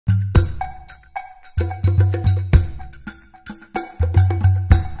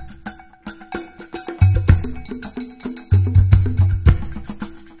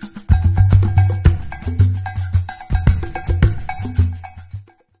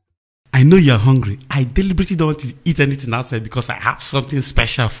I know you're hungry. I deliberately don't want to eat anything outside because I have something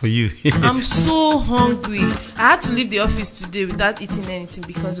special for you. I'm so hungry. I had to leave the office today without eating anything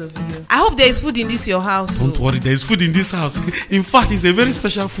because of you. I hope there is food in this your house. Don't worry, there is food in this house. In fact, it's a very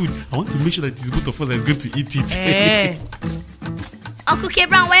special food. I want to make sure that it's both of us that is going to eat it. Uncle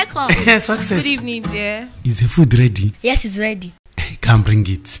Kebran, welcome. Success. Good evening, dear. Is the food ready? Yes, it's ready. You can bring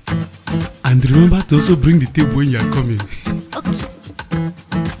it. And remember to also bring the table when you are coming. Okay.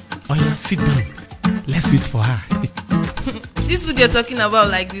 Oh yeah, sit down. Let's wait for her. This food you're talking about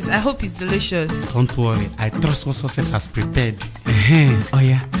like this, I hope it's delicious. Don't worry, I trust what Success has prepared. Oh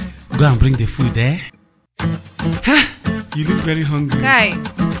yeah, go and bring the food, eh? You look very hungry. Kai,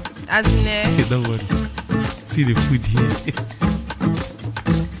 as in Don't worry. See the food here.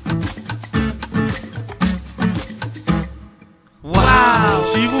 Wow!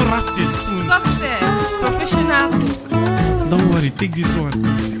 She even wrapped the spoon. Success, professional cook. Don't worry, take this one.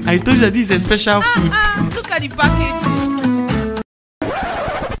 I told you that this is a special food. Look at the packaging.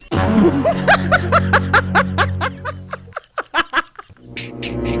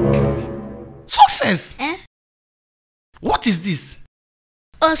 Success! Eh? What is this?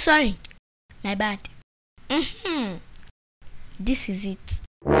 Oh, sorry. My bad. This is it.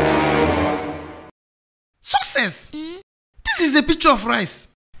 Success! This is a picture of rice.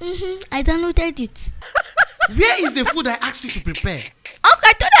 I downloaded it. Where is the food I asked you to prepare? Uncle,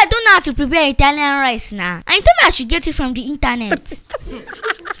 I thought I don't know how to prepare Italian rice now. And you told me I should get it from the internet. So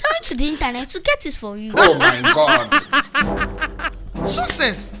I went to the internet to get it for you. Oh my God.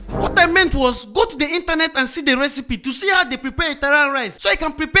 Success! What I meant was go to the internet and see the recipe to see how they prepare Italian rice so I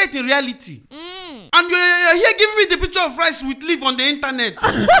can prepare it in reality. And you're here giving me the picture of rice with leaf on the internet.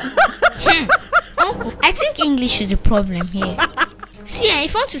 Uncle, I think English is the problem here. See,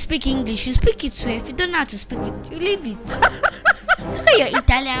 if you want to speak English, you speak it too. If you don't know how to speak it, you leave it. Look at your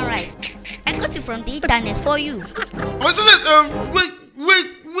Italian rice. I got it from the internet for you. Oh, Success, wait.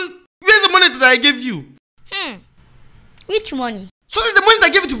 Where's the money that I gave you? Which money? So this is the money that I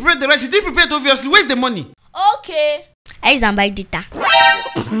gave you to prepare the rice. You didn't prepare it, obviously. Where's the money? Okay. I use and buy data.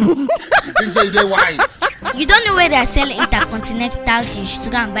 Things are they wise. You don't know where they are selling intercontinental dish to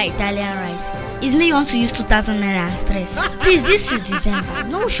go and buy Italian rice. It's me you want to use 2,000 naira and stress. Please, this is December.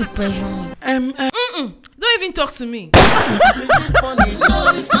 No one should pressure me. Don't even talk to me. Is it funny?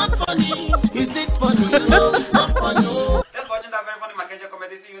 No, it's not funny. Is it funny? No, it's not funny. Thanks for watching that very funny Mark Angel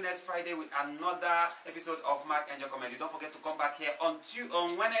Comedy. See you next Friday with another episode of Mark Angel Comedy. Don't forget to come back here on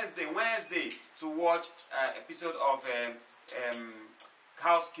Wednesday to watch episode of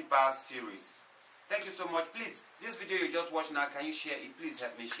Housekeeper series. Thank you so much. Please, this video you just watched now, can you share it? Please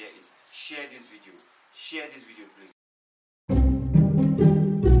help me share it. Share this video. Share this video, please.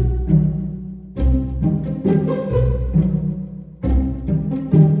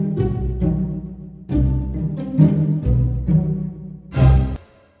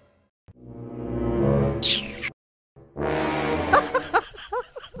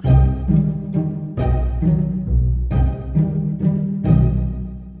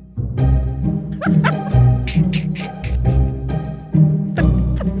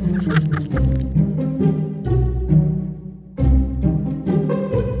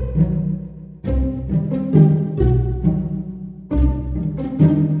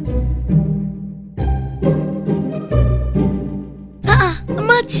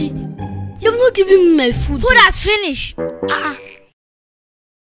 You've not given me my food. Food has finished.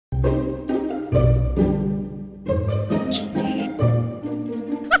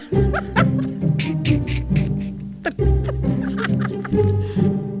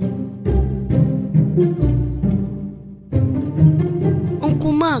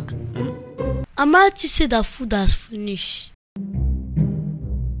 Uncle Mark, Amachi said that food has finished.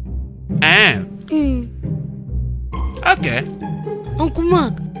 Okay. Uncle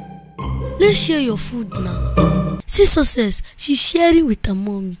Mark, let's share your food now. See Success, she's sharing with her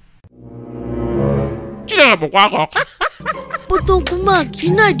mommy. But Uncle Mark,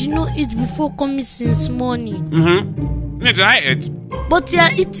 you know I did not eat before coming since morning. Need I eat? But you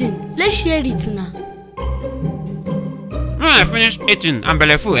are eating. Let's share it now. When I finish eating and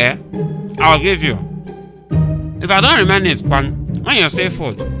belly full, I'll give you. If I don't remain it, when you say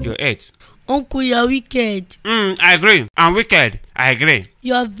food, you eat. Uncle, you are wicked. I agree. I'm wicked. I agree.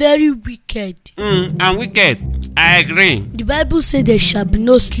 You are very wicked. I'm wicked. I agree. The Bible said there shall be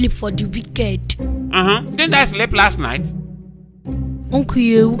no sleep for the wicked. Didn't I sleep last night? Uncle,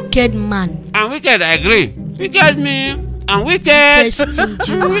 you're a wicked man. I'm wicked. I agree. Wicked me. I'm wicked.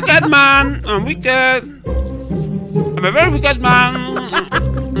 I'm wicked man. I'm wicked. I'm a very wicked man.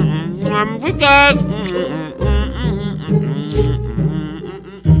 I'm wicked.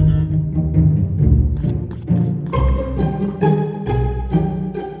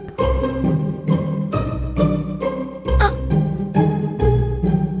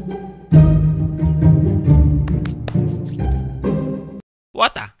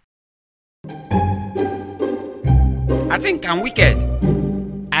 Water. I think I'm wicked.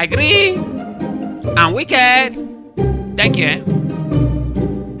 I agree. I'm wicked. Thank you.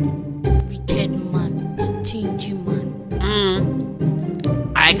 Wicked man, stingy man.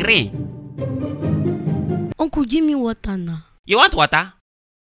 I agree. Uncle, give me water now. You want water?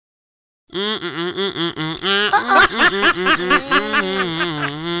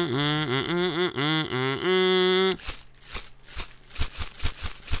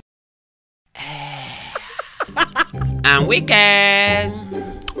 I'm wicked.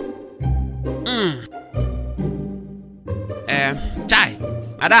 Chai,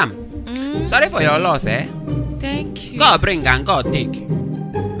 madam. Sorry for your loss, eh? Thank you. God bring and God take.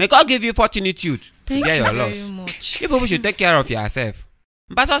 May God give you fortitude to Thank bear you your very loss. much. You people should take care of yourself.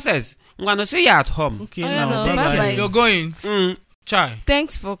 Pastor says, I'm going to see you at home. Okay, Oh, now. no, Bye-bye. bye-bye. You're going. Chai.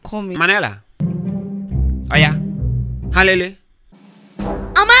 Thanks for coming. Manela. Oh yeah. Halele.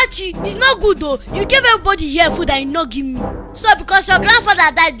 Amachi, it's not good though. You gave everybody here food and you not give me. So because your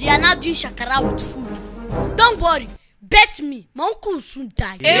grandfather died, you are now doing shakara with food. Don't worry. Bet me, my uncle will soon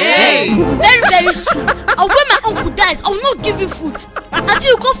die. Hey! Very, very soon. And when my uncle dies, I will not give you food.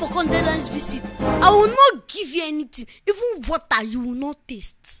 Until you go for condolence visit, I will not give you anything. Even water, you will not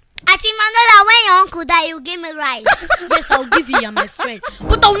taste. Aunty Manola, when your uncle die, you give me rice. Yes, I will give you, you're my friend.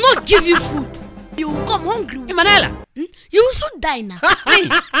 But I will not give you food. You will come hungry. Hey, Manela. You will soon die now. Hey,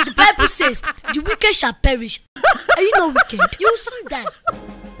 the Bible says, the wicked shall perish. Are you not wicked? You will soon die.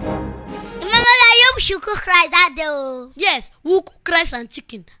 Manola, you should cook rice that day. Yes, we'll cook rice and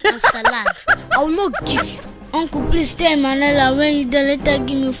chicken and salad. I will not give you. Uncle, please tell Manola when you die, later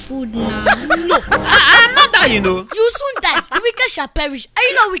give me food now. No. I'm not that, you know. You soon die. The wicked shall perish. Are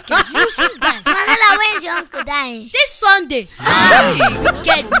you not wicked? You soon die. Manola, when is your uncle dying? This Sunday.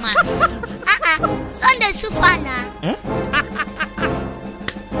 Wicked man. Sunday so far now.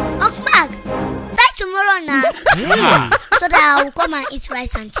 Uncle Mark, die tomorrow now. So that I will come and eat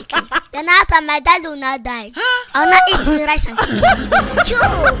rice and chicken. Then after my dad will not die. I will not eat the rice and chicken. Choo,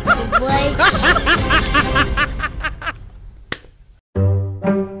 boy.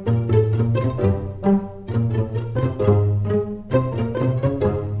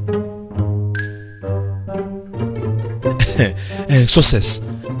 Success.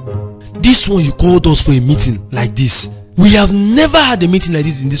 This one you called us for a meeting like this. We have never had a meeting like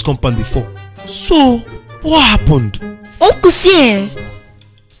this in this compound before. So, what happened? Uncle, see,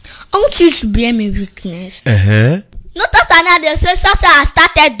 I want you to bear me weakness. Not after now, they say something has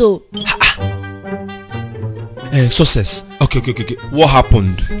started though. Success. Okay. What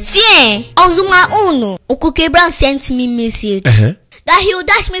happened? See, on my own, Uncle Brown sent me message that he will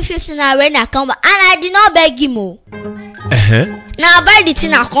dash me 15 naira when I come back, and I did not beg him. Now I buy the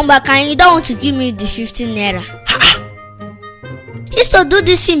thing I come back and you don't want to give me the 15 naira. He used to do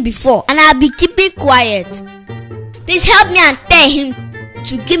this thing before and I'll be keeping quiet. Please help me and tell him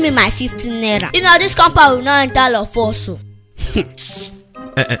to give me my 15 naira. You know this compound will not enter love also.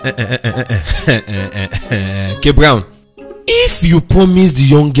 K Brown, if you promise the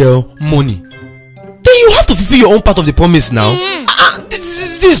young girl money, then you have to fulfill your own part of the promise now.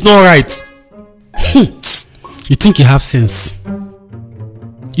 This is not right. You think you have sense?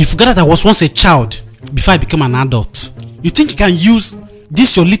 You forgot that I was once a child before I became an adult. You think you can use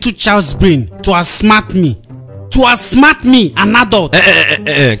this your little child's brain to outsmart me? To outsmart me, an adult?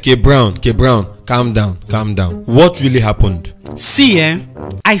 K Brown, calm down. What really happened? See,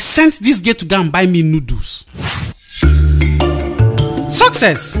 I sent this girl to go and buy me noodles.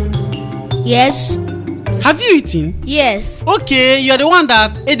 Success! Yes. Have you eaten? Yes. Okay, you're the one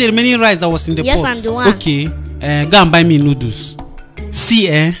that ate the remaining rice that was in the pot. Yes, I'm the one. Okay, go and buy me noodles.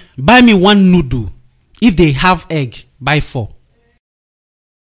 See, buy me 1 noodle. If they have egg, buy 4.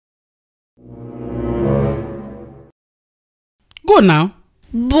 Go now.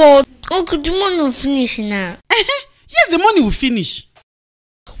 But Uncle, the money will finish now. Yes, the money will finish.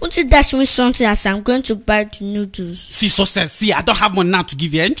 Won't you dash me something as I'm going to buy the noodles? See, Success, see, I don't have money now to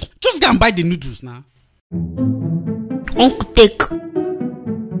give you. Just go and buy the noodles now. Uncle, take.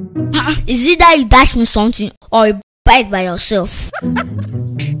 Is it that you dash me something or you buy it by yourself?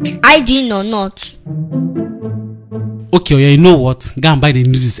 I did or not? Okay, Oya, you know what? Go and buy the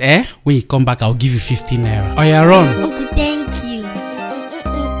noodles, When you come back, I'll give you 15 naira. Oya, run. Uncle, thank you.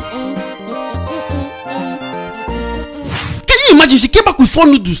 Can you imagine? She came back with 4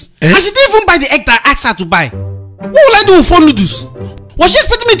 noodles. And she didn't even buy the egg that I asked her to buy. What will I do with 4 noodles? Was she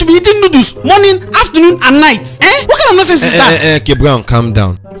expecting me to be eating noodles morning, afternoon, and night? What kind of nonsense is that? K Brown, calm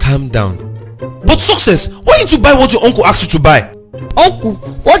down. But Success, why didn't you buy what your uncle asked you to buy? Uncle,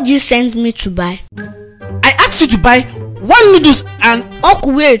 what did you send me to buy? I asked you to buy one noodles and...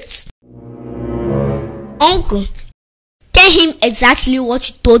 Uncle, wait. Uncle, tell him exactly what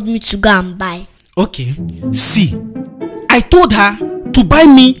you told me to go and buy. Okay, see, I told her to buy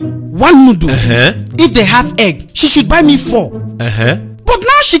me 1 noodle. If they have egg, she should buy me 4. But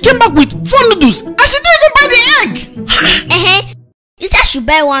now she came back with 4 noodles and she didn't even buy the egg. You said I should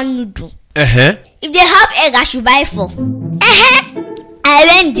buy 1 noodle. If they have egg, I should buy 4. I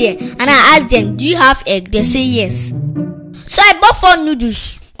went there and I asked them, do you have egg? They say yes. So I bought 4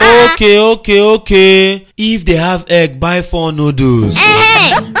 noodles. Okay. If they have egg, buy 4 noodles.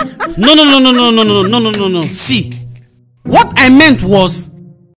 No. See, what I meant was,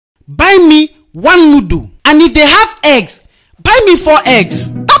 buy me 1 noodle. And if they have eggs, buy me 4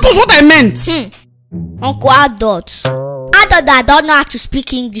 eggs. That was what I meant. Uncle, adults that don't know how to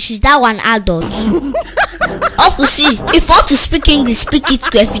speak English, is that one adult? Uncle, see, if you want to speak English, speak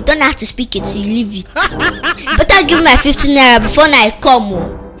it well. If you don't know how to speak it, you leave it. Better give me my 15 naira before I come.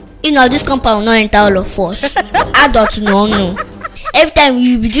 You know, this compound will not enter all of us. Adults, no. Every time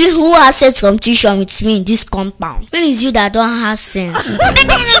you be doing who has sense competition with me in this compound. When is you that don't have sense? Hey,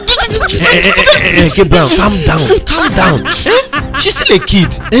 Brown, calm down. She's still a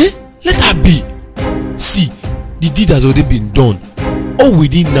kid. Let her be. See, the deed has already been done. All we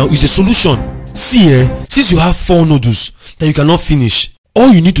need now is a solution. See, since you have 4 noodles that you cannot finish,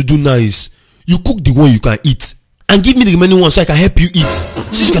 all you need to do now is you cook the one you can eat and give me the remaining one so I can help you eat.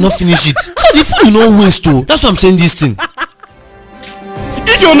 Since you cannot finish it, so the food will not waste. That's why I'm saying this thing.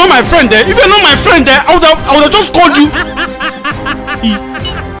 If you're not my friend there, I would have just called you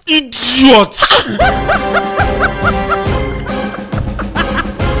idiot.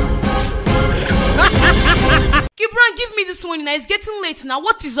 Gibran, give me this money now. It's getting late now.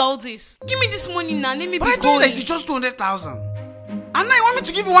 What is all this? Give me this money now. Let me But be I told going. you that it's just 200,000. And now you want me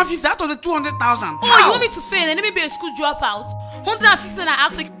to give you 150 out of the 200,000. Oh, you want me to fail and let me be a school dropout? 150 I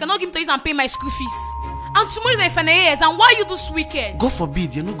ask, so you cannot give me to use and pay my school fees. And tomorrow is my final years, and why you this wicked? God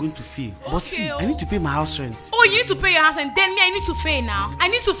forbid, you're not going to fail. But see, I need to pay my house rent. Oh, you need to pay your house, and then me, I need to fail now. I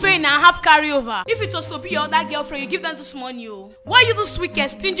need to fail now and have carryover. If it was to be your other girlfriend, you give them this money. Oh. Why you this wicked,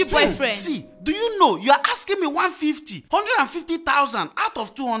 stingy boyfriend? See, do you know you are asking me 150,000 out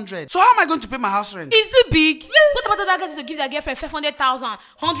of 200? So how am I going to pay my house rent? Is it big? What about other guys to give their girlfriend 500,000,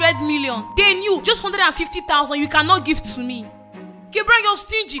 100 million? Then you just 150,000 you cannot give to me. Gibran, you're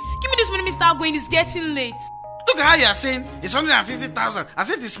stingy. Give me this money, Mr. Going. It's getting late. Look at how you are saying it's 150,000 as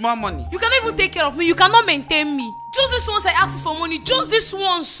if it's small money. You cannot even take care of me. You cannot maintain me. Just this once I asked you for money. Just this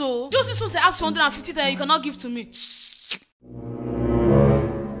one, so. Just this once I asked you 150,000 you cannot give to me.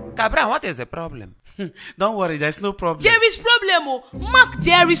 Cabran, what is the problem? Don't worry, there's no problem. There is problem, oh. Mark,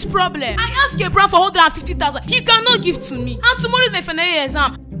 there is problem. I asked Gibran for 150,000. He cannot give to me. And tomorrow is my final year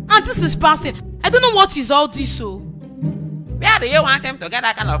exam. And this is passing. I don't know what is all this, so. Where do you want him to get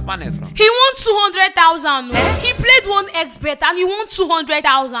that kind of money from? He won 200,000. He played 1x bet and he won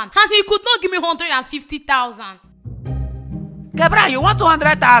 200,000. And he could not give me 150,000. Cabran, you want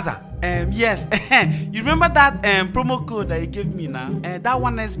 200,000? Yes. You remember that promo code that you gave me now? That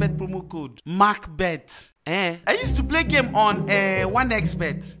 1xbet promo code. MarkBet. I used to play game on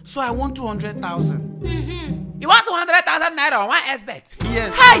 1xbet. So I won 200,000. You want 200,000 naira on 1xbet?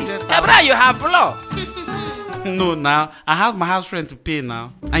 Yes. Hey, Cabran, you have blow. No, now I have my house rent to pay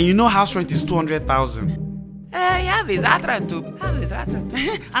now, and you know house rent is 200,000. You have his rent too.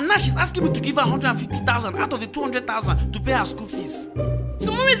 And now she's asking me to give her 150,000 out of the 200,000 to pay her school fees.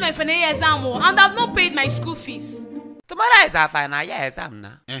 Tomorrow is my final year exam, and I've not paid my school fees. Tomorrow is our final year exam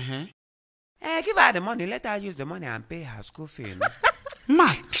now. Give her the money. Let her use the money and pay her school fee.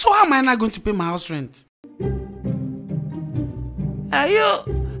 Ma, so how am I not going to pay my house rent?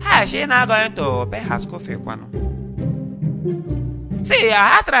 How is she not going to pay her school fee? See, her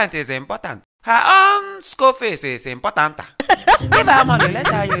house rent is important. Her own school fees is important. Give her money, let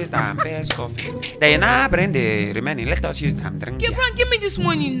her use it and pay school fee. Then now bring the remaining, let us use them drink. Gibran, give me this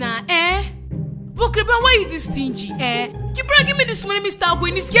money now, But Gibran, why are you this stingy, Gibran, give me this money, Mr.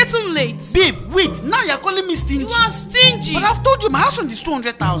 Gwen. It's getting late. Babe, wait. Now you're calling me stingy. You are stingy. But I've told you my house rent is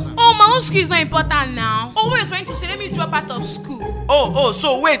 200,000. Oh, my own school is not important now. Oh, what you're trying to say, let me drop out of school.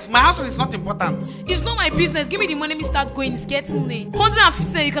 So wait. My house rent is not important. It's not my business. Give me the money, Mr. Gwen. It's getting late.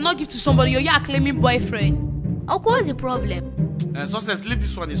 150 you cannot give to somebody. You're claiming boyfriend. Uncle, what's the problem? Success, leave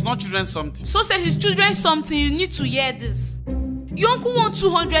this one. It's not children something. Success is children something. You need to hear this. Your uncle won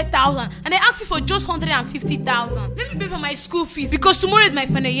 200,000 and they asked you for just 150,000. Let me pay for my school fees because tomorrow is my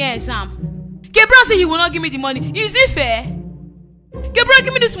final year exam. Gabriel said he will not give me the money. Is it fair? Gabriel,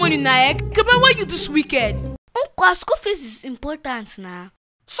 give me this money now. Gabriel, why you this wicked? Uncle, school fees is important now.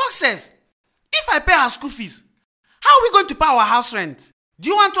 Success. If I pay her school fees, How are we going to pay our house rent? Do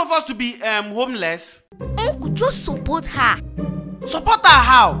you want two of us to be homeless? Uncle, just support her. Support her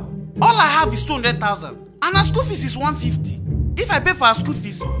how? All I have is 200,000 and our school fees is 150. If I pay for our school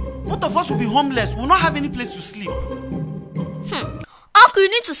fees, both of us will be homeless. We'll not have any place to sleep. Uncle, you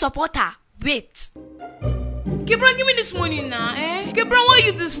need to support her. Wait. Kebron, give me this money now, eh? Kebron, why are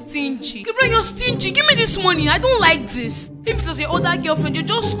you this stingy? Kebron, you're stingy. Give me this money. I don't like this. If it was your older girlfriend, you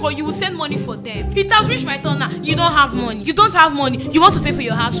just call, you will send money for them. It has reached my turn now. You don't have money. You don't have money. You want to pay for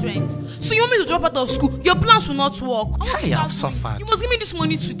your house rent. So you want me to drop out of school? Your plans will not work. I have suffered. You must give me this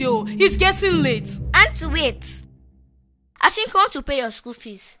money today. Oh. It's getting late. Auntie, wait. I think you want to pay your school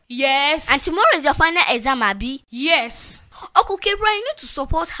fees. Yes. And tomorrow is your final exam, Abi. Yes. Uncle Kebron, you need to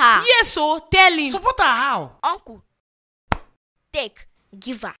support her. Yes, so tell him. Support her how? Uncle, take,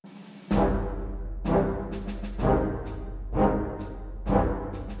 give her.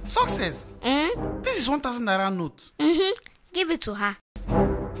 Success. This is 1,000 naira note. Give it to her.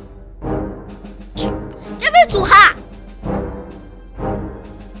 Give it to her.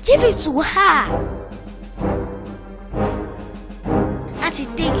 Give it to her. Auntie,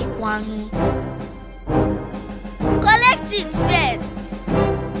 take it, Kwanu. Collect it first.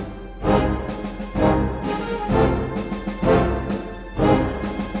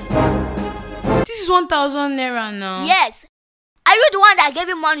 This is 1,000 naira now. Yes. Are you the one that gave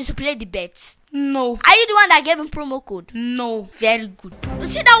him money to play the bets? No. Are you the one that gave him promo code? No. Very good. You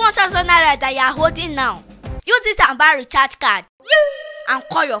see that 1,000 naira that you are holding now? Use it and buy a recharge card. And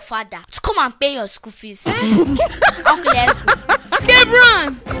call your father to come and pay your school fees. Uncle, let's go.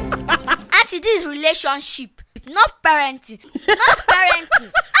 Kebron! Auntie, this relationship, not parenting. Not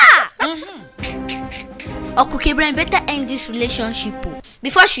parenting. Uncle Kebron, better end this relationship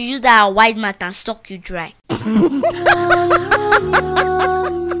before she use that wide mouth and suck you dry.